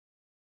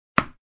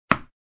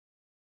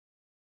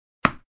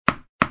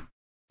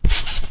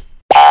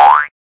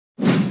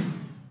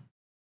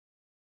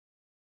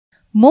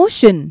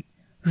Motion,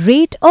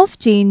 rate of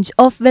change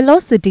of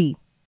velocity.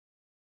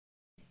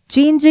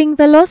 Changing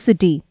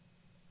velocity.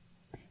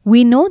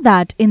 We know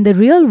that in the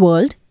real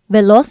world,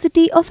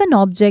 velocity of an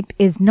object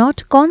is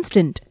not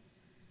constant.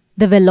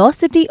 The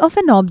velocity of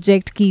an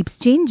object keeps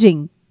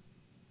changing.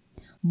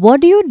 What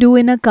do you do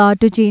in a car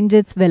to change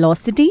its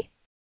velocity?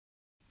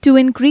 To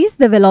increase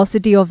the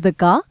velocity of the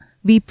car,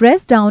 we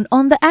press down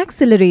on the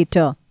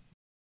accelerator.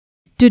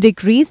 To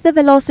decrease the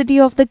velocity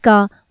of the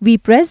car, we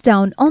press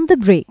down on the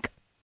brake.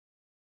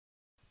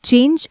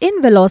 Change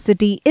in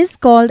velocity is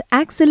called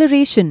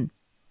acceleration.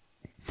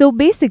 So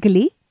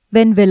basically,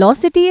 when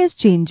velocity is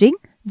changing,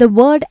 the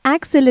word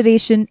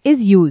acceleration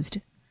is used.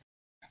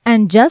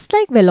 And just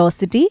like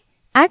velocity,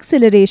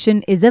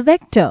 acceleration is a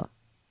vector.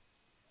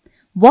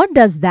 What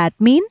does that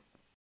mean?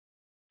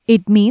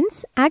 It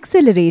means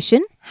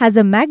acceleration has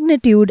a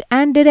magnitude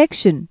and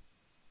direction.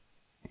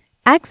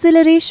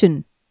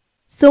 Acceleration.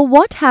 So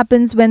what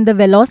happens when the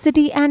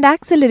velocity and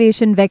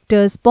acceleration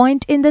vectors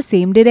point in the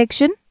same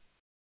direction?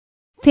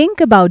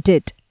 Think about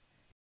it.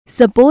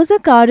 Suppose a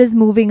car is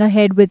moving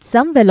ahead with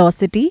some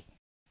velocity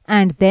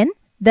and then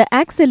the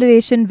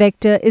acceleration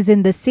vector is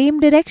in the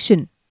same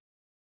direction.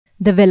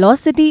 The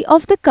velocity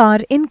of the car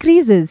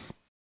increases.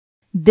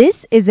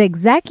 This is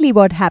exactly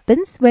what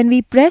happens when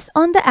we press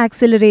on the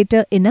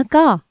accelerator in a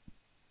car.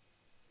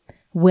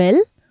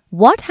 Well,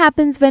 what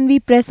happens when we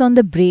press on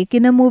the brake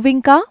in a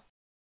moving car?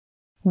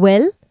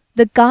 Well,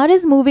 the car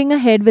is moving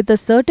ahead with a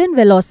certain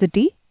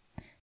velocity.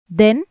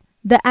 Then,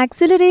 the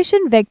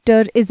acceleration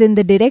vector is in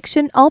the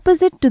direction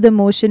opposite to the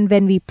motion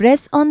when we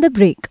press on the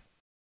brake.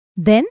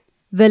 Then,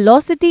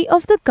 velocity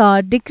of the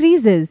car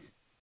decreases.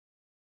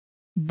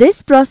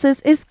 This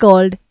process is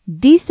called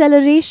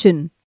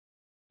deceleration.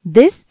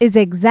 This is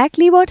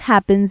exactly what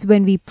happens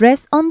when we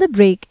press on the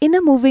brake in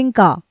a moving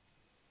car.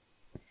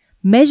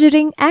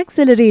 Measuring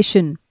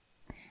acceleration.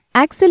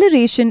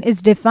 Acceleration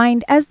is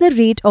defined as the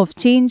rate of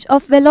change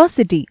of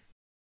velocity.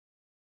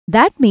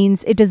 That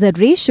means it is a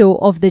ratio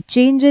of the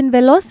change in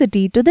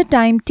velocity to the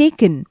time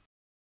taken.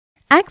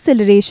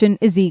 Acceleration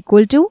is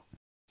equal to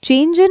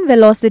change in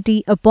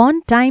velocity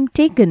upon time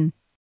taken,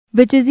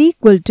 which is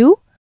equal to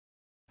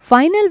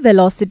final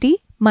velocity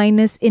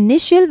minus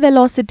initial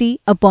velocity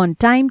upon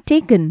time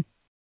taken,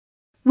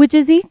 which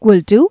is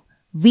equal to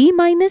v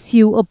minus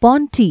u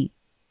upon t.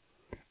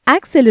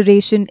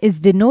 Acceleration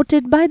is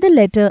denoted by the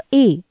letter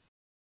a.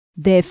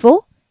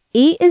 Therefore,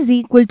 a is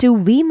equal to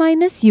v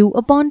minus u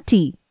upon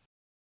t.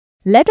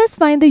 Let us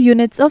find the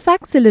units of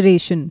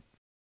acceleration.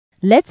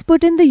 Let's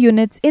put in the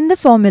units in the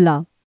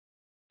formula.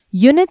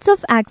 Units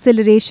of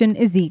acceleration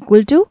is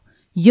equal to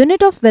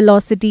unit of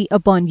velocity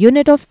upon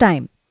unit of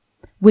time,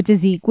 which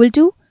is equal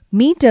to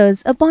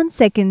meters upon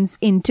seconds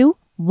into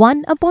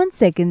 1 upon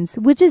seconds,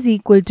 which is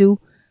equal to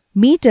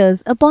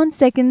meters upon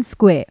seconds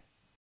square.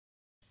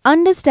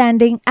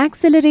 Understanding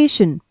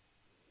acceleration.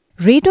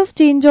 Rate of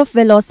change of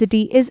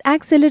velocity is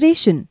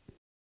acceleration.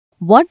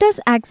 What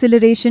does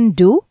acceleration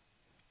do?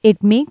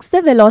 It makes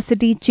the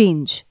velocity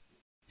change.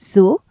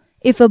 So,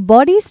 if a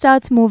body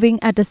starts moving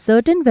at a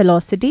certain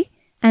velocity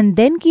and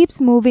then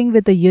keeps moving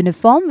with a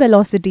uniform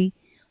velocity,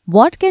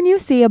 what can you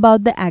say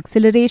about the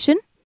acceleration?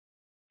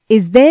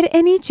 Is there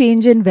any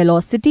change in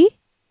velocity?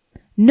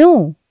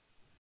 No.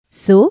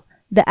 So,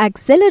 the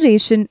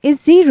acceleration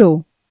is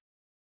zero.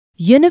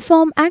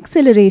 Uniform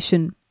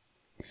acceleration.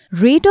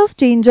 Rate of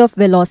change of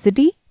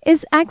velocity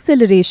is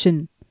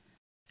acceleration.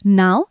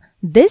 Now,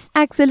 this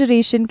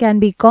acceleration can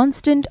be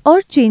constant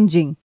or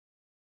changing.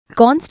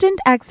 Constant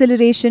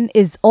acceleration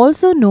is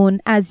also known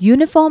as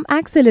uniform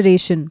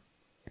acceleration.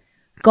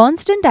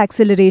 Constant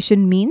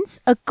acceleration means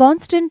a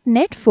constant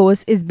net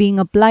force is being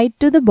applied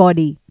to the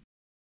body.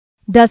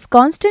 Does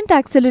constant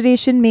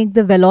acceleration make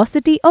the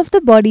velocity of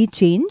the body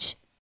change?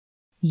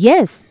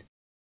 Yes.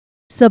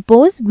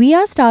 Suppose we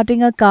are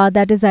starting a car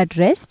that is at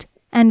rest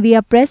and we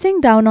are pressing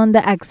down on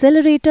the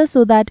accelerator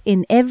so that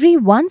in every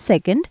 1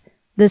 second,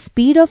 the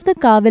speed of the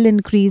car will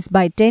increase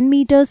by 10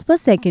 meters per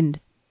second.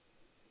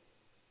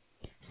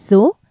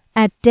 So,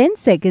 at 10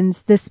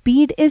 seconds, the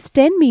speed is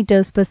 10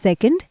 meters per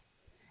second.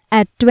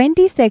 At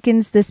 20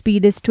 seconds, the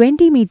speed is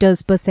 20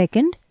 meters per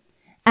second.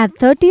 At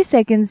 30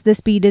 seconds, the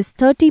speed is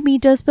 30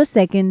 meters per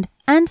second,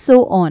 and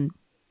so on.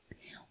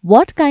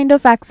 What kind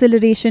of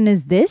acceleration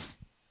is this?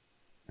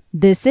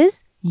 This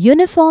is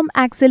uniform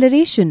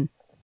acceleration.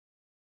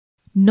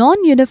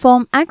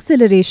 Non-uniform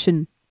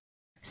acceleration.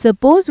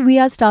 Suppose we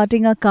are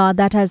starting a car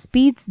that has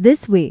speeds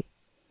this way.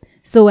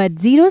 So at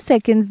 0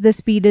 seconds the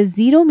speed is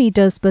 0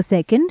 meters per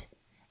second.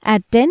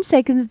 At 10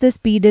 seconds the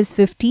speed is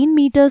 15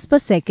 meters per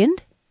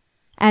second.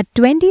 At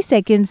 20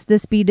 seconds the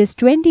speed is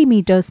 20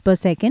 meters per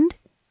second.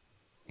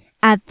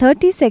 At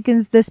 30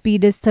 seconds the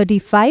speed is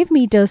 35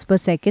 meters per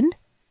second.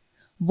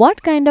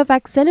 What kind of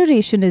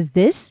acceleration is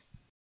this?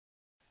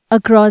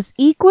 Across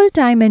equal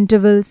time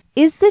intervals,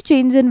 is the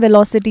change in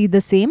velocity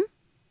the same?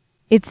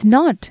 It's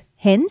not.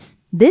 Hence,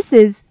 this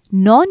is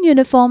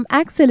non-uniform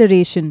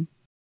acceleration.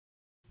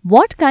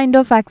 What kind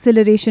of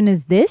acceleration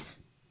is this?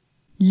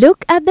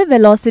 Look at the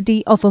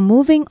velocity of a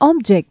moving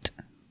object.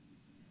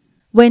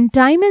 When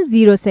time is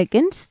 0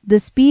 seconds, the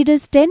speed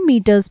is 10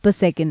 meters per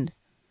second.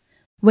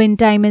 When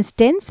time is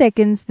 10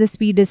 seconds, the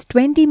speed is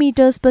 20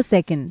 meters per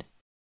second.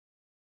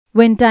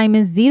 When time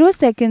is 0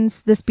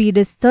 seconds, the speed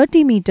is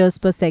 30 meters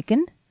per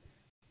second.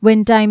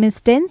 When time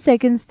is 10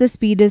 seconds, the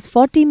speed is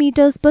 40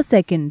 meters per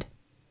second.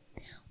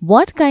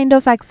 What kind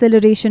of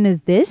acceleration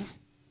is this?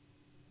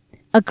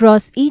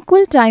 Across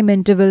equal time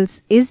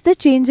intervals, is the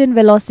change in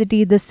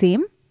velocity the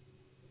same?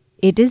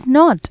 It is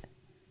not.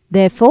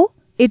 Therefore,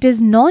 it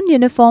is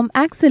non-uniform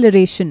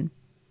acceleration.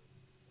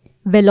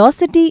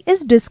 Velocity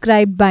is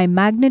described by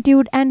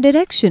magnitude and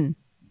direction.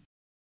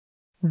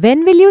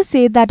 When will you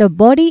say that a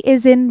body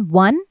is in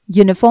 1.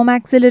 Uniform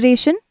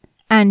acceleration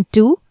and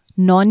 2.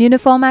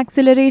 Non-uniform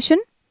acceleration?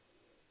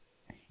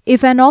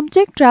 If an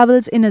object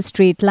travels in a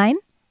straight line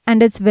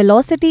and its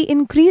velocity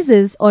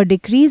increases or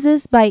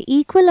decreases by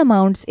equal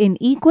amounts in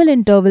equal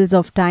intervals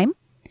of time,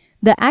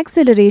 the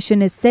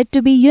acceleration is said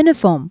to be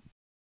uniform.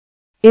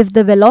 If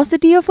the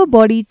velocity of a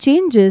body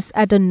changes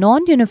at a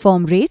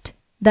non-uniform rate,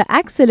 the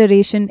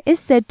acceleration is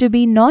said to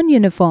be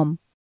non-uniform.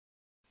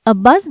 A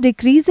bus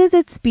decreases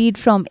its speed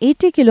from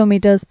 80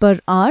 km per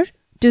hour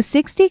to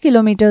 60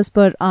 km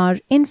per hour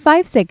in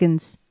 5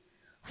 seconds.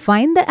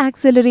 Find the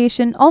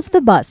acceleration of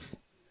the bus.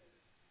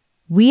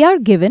 We are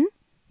given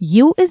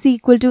u is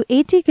equal to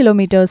 80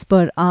 km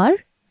per hour,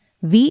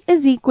 v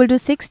is equal to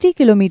 60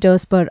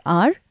 km per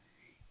hour,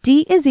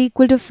 t is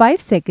equal to 5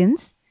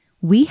 seconds.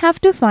 We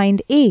have to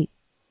find a.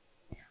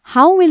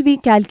 How will we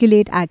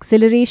calculate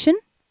acceleration?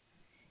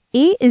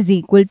 A is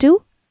equal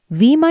to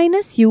v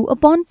minus u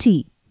upon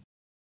t.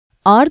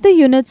 Are the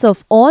units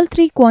of all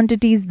three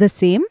quantities the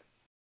same?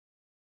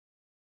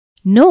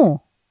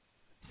 No.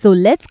 So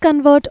let's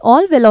convert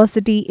all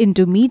velocity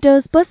into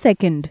meters per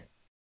second.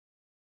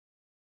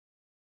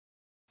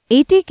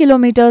 80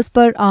 km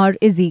per hour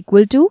is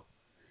equal to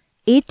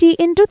 80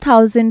 into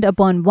 1000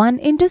 upon 1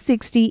 into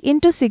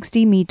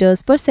 60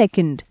 meters per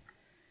second,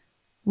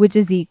 which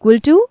is equal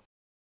to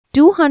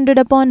 200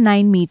 upon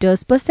 9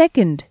 meters per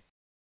second.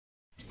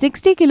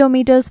 60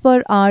 km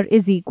per hour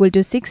is equal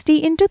to 60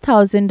 into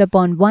 1000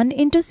 upon 1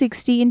 into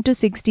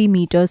 60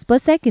 meters per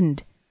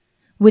second,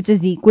 which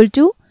is equal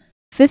to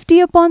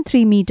 50 upon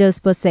 3 meters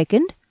per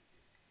second,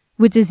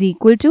 which is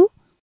equal to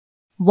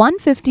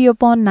 150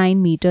 upon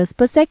 9 meters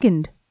per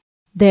second.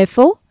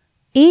 Therefore,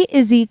 A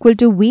is equal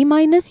to v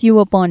minus u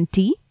upon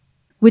t,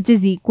 which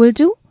is equal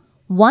to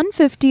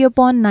 150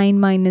 upon 9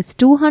 minus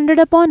 200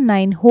 upon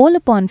 9 whole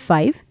upon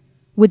 5,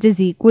 which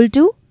is equal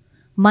to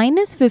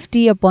minus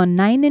 50 upon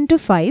 9 into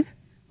 5,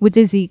 which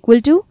is equal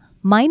to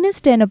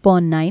minus 10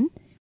 upon 9,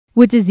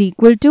 which is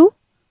equal to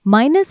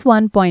minus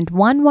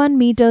 1.11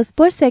 meters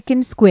per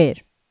second square.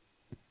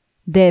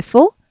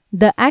 Therefore,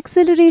 the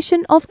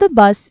acceleration of the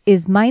bus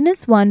is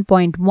minus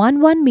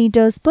 1.11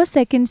 meters per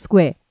second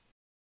square.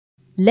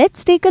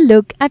 Let's take a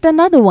look at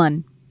another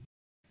one.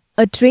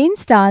 A train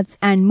starts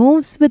and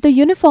moves with a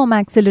uniform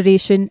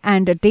acceleration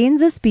and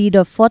attains a speed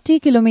of 40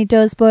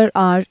 km per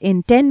hour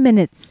in 10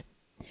 minutes.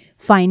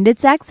 Find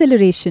its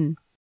acceleration.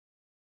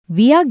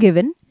 We are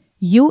given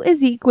u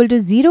is equal to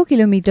 0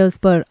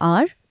 km per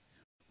hour,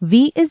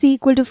 v is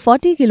equal to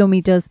 40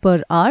 km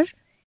per hour,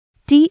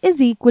 t is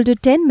equal to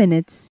 10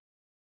 minutes.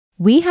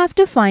 We have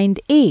to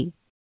find a.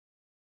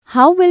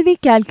 How will we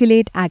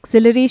calculate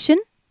acceleration?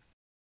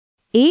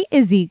 A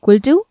is equal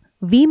to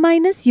v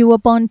minus u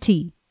upon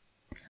t.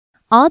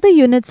 Are the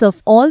units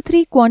of all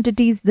three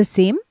quantities the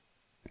same?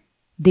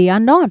 They are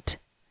not.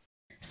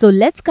 So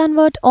let's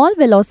convert all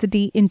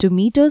velocity into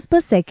meters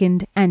per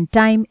second and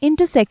time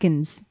into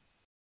seconds.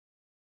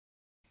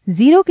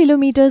 0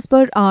 km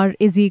per hour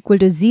is equal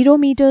to 0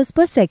 meters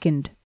per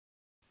second.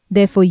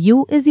 Therefore,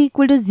 u is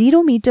equal to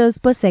 0 meters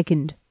per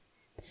second.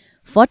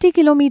 40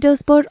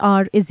 km per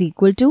hour is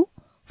equal to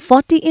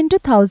 40 into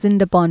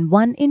 1000 upon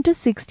 1 into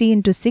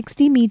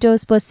 60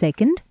 meters per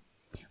second,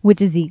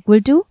 which is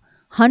equal to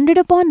 100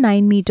 upon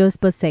 9 meters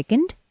per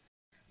second.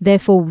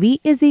 Therefore, v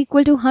is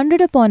equal to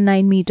 100 upon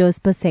 9 meters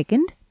per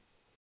second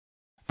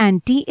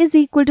and t is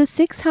equal to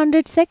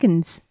 600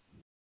 seconds.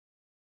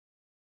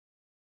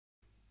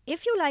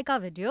 If you like our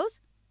videos,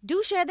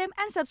 do share them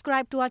and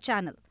subscribe to our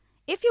channel.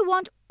 If you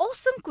want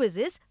awesome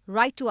quizzes,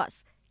 write to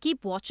us.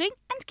 Keep watching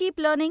and keep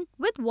learning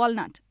with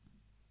Walnut.